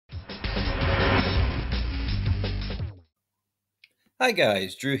Hi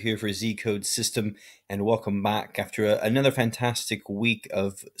guys, Drew here for Z Code System, and welcome back after another fantastic week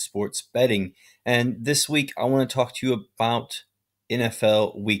of sports betting. And this week I want to talk to you about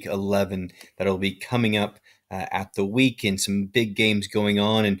NFL Week 11 that'll be coming up at the week, and some big games going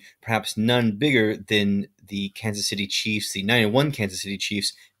on, and perhaps none bigger than the Kansas City Chiefs, the 9-1 Kansas City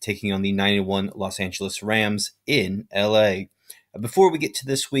Chiefs taking on the 9-1 Los Angeles Rams in LA. Before we get to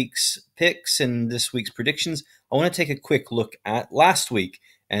this week's picks and this week's predictions, I want to take a quick look at last week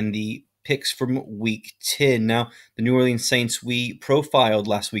and the picks from week 10. Now, the New Orleans Saints, we profiled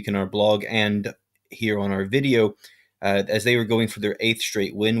last week in our blog and here on our video as they were going for their 8th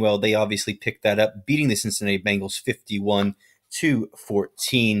straight win. Well, they obviously picked that up, beating the Cincinnati Bengals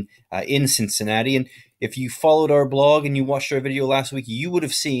 51-14 in Cincinnati. And if you followed our blog and you watched our video last week, you would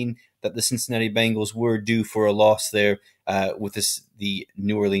have seen that the Cincinnati Bengals were due for a loss there with the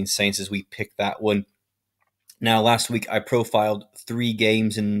New Orleans Saints as we picked that one. Now, last week I profiled 3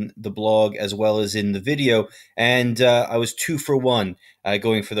 games in the blog as well as in the video, and I was 2 for 1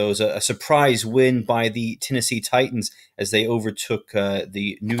 going for those. A surprise win by the Tennessee Titans as they overtook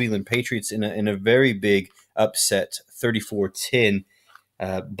the New England Patriots in a very big upset, 34-10,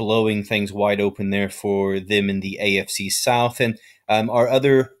 blowing things wide open there for them in the AFC South. And our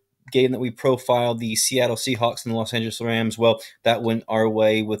other game that we profiled, the Seattle Seahawks and the Los Angeles Rams, well, that went our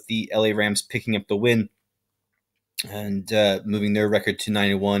way with the LA Rams picking up the win and moving their record to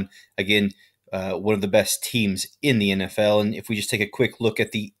 9-1. Again, one of the best teams in the NFL. And if we just take a quick look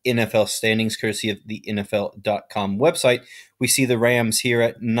at the NFL standings, courtesy of the NFL.com website, we see the Rams here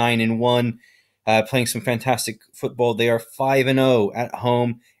at 9-1, playing some fantastic football. They are 5-0 at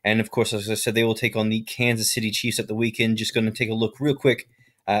home. And of course, as I said, they will take on the Kansas City Chiefs at the weekend. Just going to take a look real quick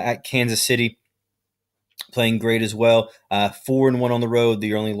at Kansas City, playing great as well. 4-1 on the road.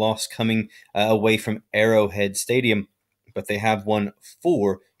 The only loss coming away from Arrowhead Stadium, but they have won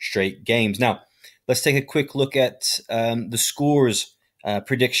 4 straight games. Now, let's take a quick look at the scores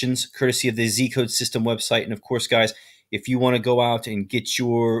predictions, courtesy of the Z Code System website. And of course, guys, if you want to go out and get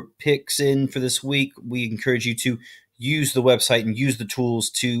your picks in for this week, we encourage you to use the website and use the tools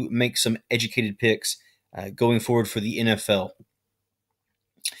to make some educated picks going forward for the NFL.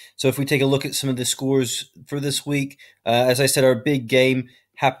 So if we take a look at some of the scores for this week, as I said, our big game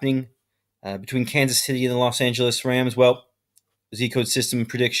happening between Kansas City and the Los Angeles Rams. Well, Z Code System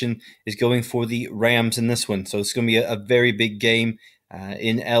prediction is going for the Rams in this one. So it's going to be a very big game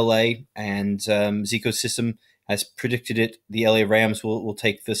in LA, and Z Code System has predicted it. The LA Rams will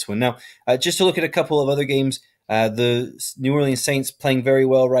take this one. Now, just to look at a couple of other games, the New Orleans Saints playing very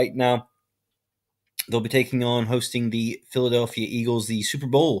well right now. They'll be hosting the Philadelphia Eagles, the Super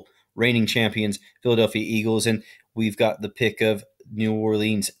Bowl reigning champions, Philadelphia Eagles. And we've got the pick of New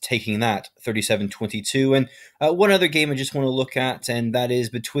Orleans taking that 37-22. And one other game I just want to look at, and that is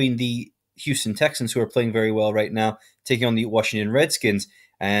between the Houston Texans, who are playing very well right now, taking on the Washington Redskins.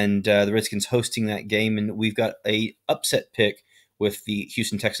 And the Redskins hosting that game. And we've got a upset pick with the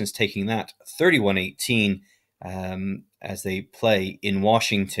Houston Texans taking that 31-18 as they play in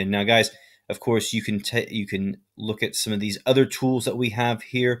Washington. Now, guys, of course, you can look at some of these other tools that we have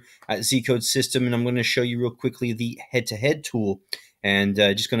here at Z Code System, and I'm going to show you real quickly the head-to-head tool, and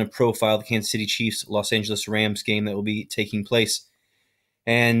just going to profile the Kansas City Chiefs Los Angeles Rams game that will be taking place.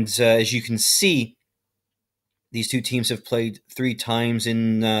 And as you can see, these two teams have played 3 times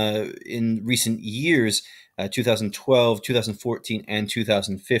in recent years, 2012, 2014, and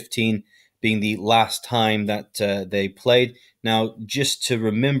 2015 being the last time that they played. Now, just to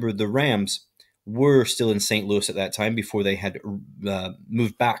remember, the Rams were still in St. Louis at that time before they had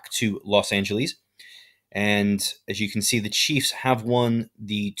moved back to Los Angeles. And as you can see, the Chiefs have won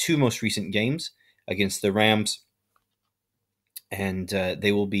the 2 most recent games against the Rams, and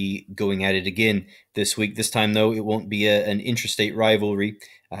they will be going at it again this week. This time, though, it won't be an interstate rivalry.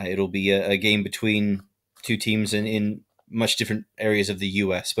 It'll be a game between 2 teams in much different areas of the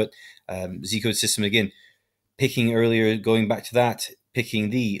U.S. But Z Code System, again, picking earlier, going back to that, picking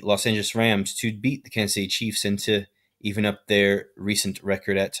the Los Angeles Rams to beat the Kansas City Chiefs and to even up their recent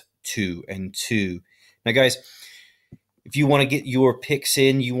record at 2-2. Now, guys, if you want to get your picks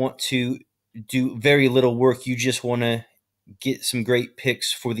in, you want to do very little work, you just want to get some great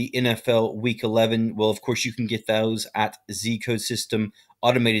picks for the NFL Week 11, well, of course, you can get those at Z Code System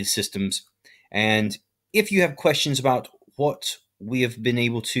Automated Systems. And if you have questions about what we have been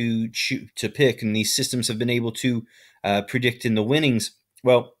able to pick and these systems have been able to predict in the winnings,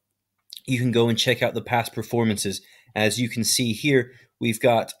 well, you can go and check out the past performances. As you can see here, we've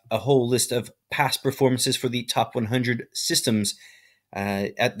got a whole list of past performances for the top 100 systems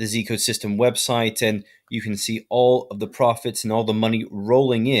at the Z Code System website, and you can see all of the profits and all the money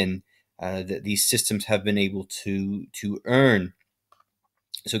rolling in that these systems have been able to earn.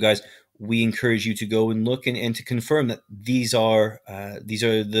 So, guys, we encourage you to go and look and to confirm that these are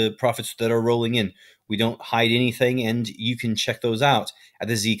the profits that are rolling in. We don't hide anything, and you can check those out at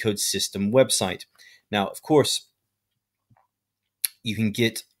the Z Code System website. Now, of course, you can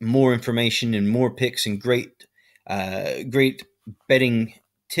get more information and more picks and great betting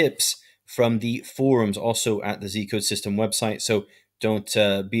tips from the forums also at the Z Code System website. So don't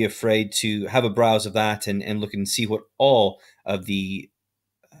be afraid to have a browse of that and look and see what all of the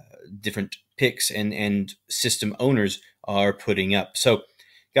different picks and system owners are putting up. So,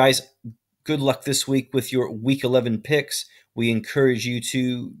 guys, good luck this week with your Week 11 picks. We encourage you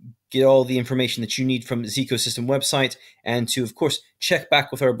to get all the information that you need from the Ecosystem website, and to, of course, check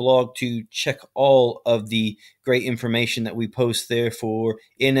back with our blog to check all of the great information that we post there for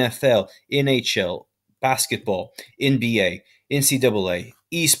NFL, NHL, basketball, NBA, NCAA,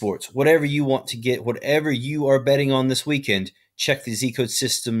 esports, whatever you want to get, whatever you are betting on this weekend. Check the Z Code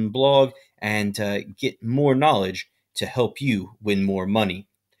System blog and get more knowledge to help you win more money.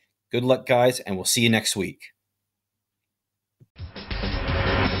 Good luck, guys, and we'll see you next week.